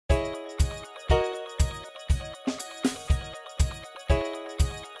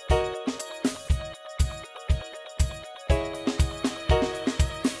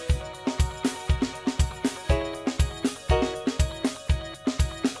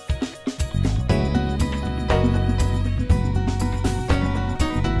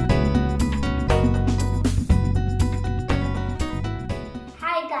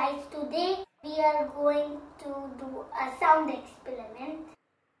do a sound experiment.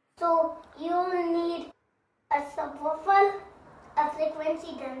 So you'll need a subwoofer, a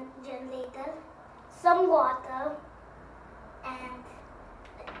frequency generator, some water, and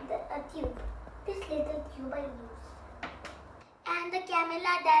a tube. This little tube I use. And the camera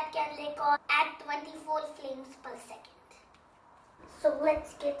that can record at 24 frames per second. So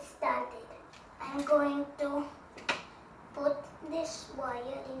let's get started. I'm going to put this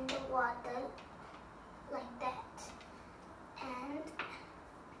wire in the water like that. And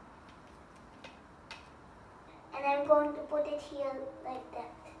I'm going to put it here like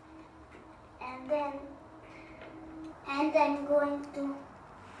that. And then I'm going to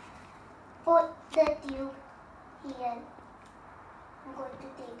put the tube here. I'm going to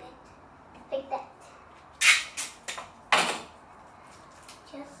tape it like that.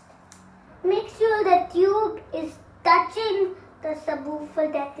 Just make sure the tube is touching the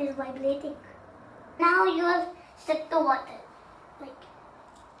subwoofer that is vibrating. Now you'll set the water.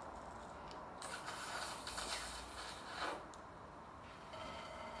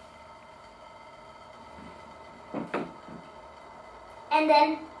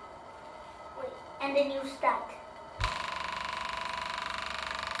 And then you start.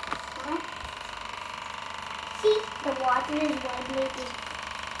 See, the water is vibrating.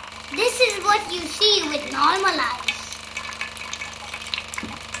 This is what you see with normal eyes.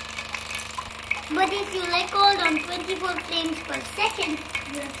 But if you record on 24 frames per second,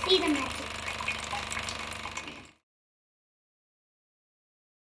 you'll see the magic.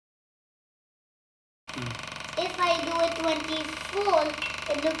 If I do it 24,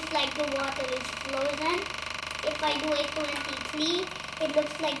 it looks like the water is frozen. If I do it 23, it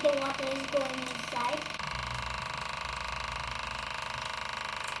looks like the water is going inside.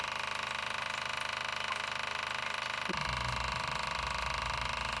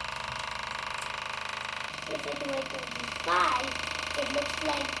 If I do it 25, it looks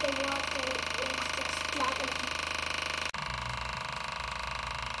like the water is just splattering.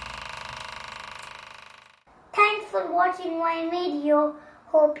 Thanks for watching my video.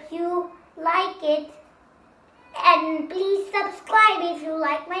 Hope you like it. And please subscribe if you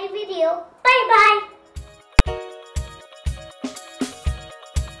like my video. Bye bye.